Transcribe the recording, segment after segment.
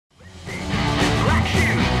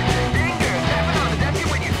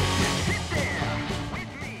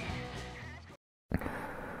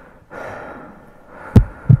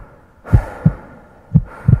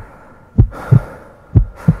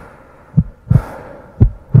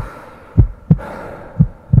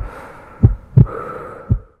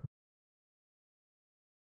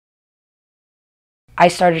I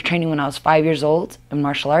started training when I was 5 years old in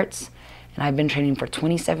martial arts, and I've been training for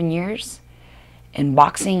 27 years. In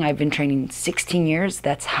boxing, I've been training 16 years.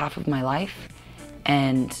 That's half of my life,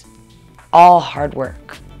 and all hard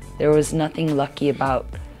work. There was nothing lucky about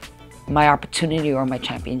my opportunity or my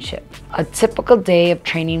championship. A typical day of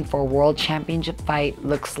training for a world championship fight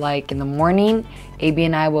looks like in the morning, AB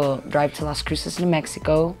and I will drive to Las Cruces, New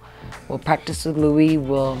Mexico. We'll practice with Louis,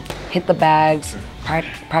 we'll hit the bags,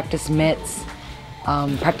 practice mitts,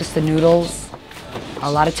 practice the noodles,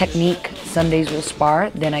 a lot of technique. Some days we'll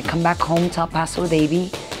spar. Then I come back home to El Paso with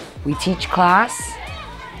AB. We teach class.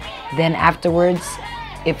 Then afterwards,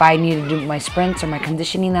 if I need to do my sprints or my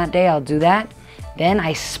conditioning that day, I'll do that. Then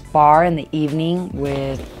I spar in the evening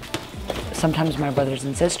with sometimes my brothers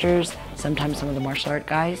and sisters, sometimes some of the martial art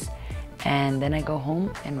guys, and then I go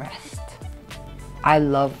home and rest. I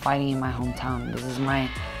love fighting in my hometown. This is my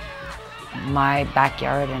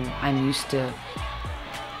backyard, and I'm used to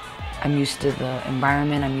the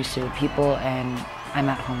environment, I'm used to the people, and I'm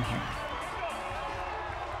at home here.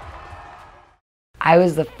 I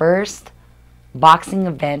was the first boxing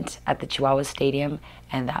event at the Chihuahua Stadium,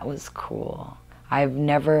 and that was cool. I've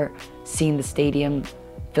never seen the stadium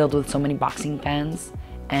filled with so many boxing fans,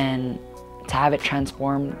 and to have it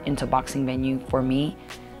transformed into a boxing venue for me,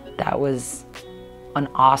 that was an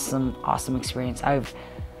awesome, awesome experience. I've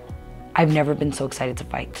never been so excited to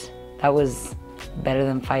fight. That was better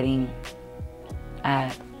than fighting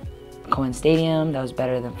at Cohen Stadium. That was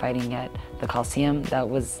better than fighting at the Coliseum. That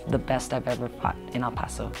was the best I've ever fought in El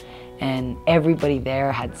Paso. And everybody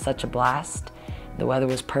there had such a blast. The weather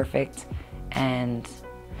was perfect. And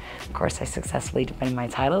of course I successfully defended my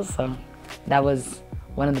titles, so that was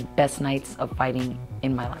one of the best nights of fighting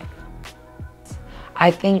in my life.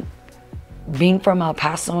 I think being from El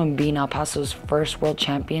Paso and being El Paso's first world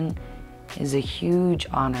champion is a huge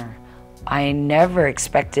honor. I never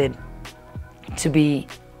expected to be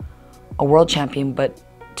a world champion, but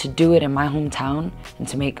to do it in my hometown and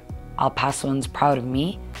to make El Pasoans proud of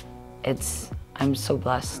me, I'm so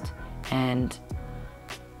blessed. And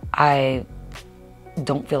I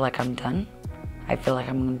don't feel like I'm done. I feel like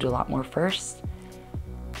I'm gonna do a lot more first.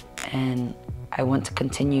 And I want to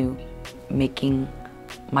continue making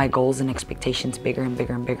my goals and expectations bigger and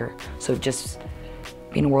bigger and bigger. So just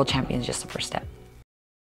being a world champion is just the first step.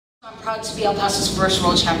 I'm proud to be El Paso's first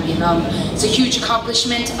world champion. It's a huge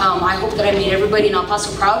accomplishment. I hope that I made everybody in El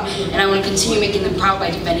Paso proud, and I want to continue making them proud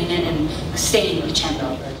by defending it and staying the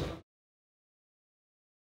champion.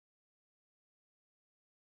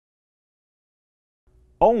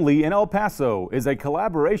 Only in El Paso is a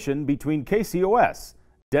collaboration between KCOS,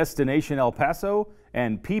 Destination El Paso,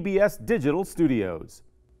 and PBS Digital Studios.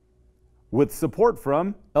 With support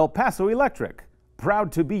from El Paso Electric,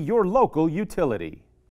 proud to be your local utility.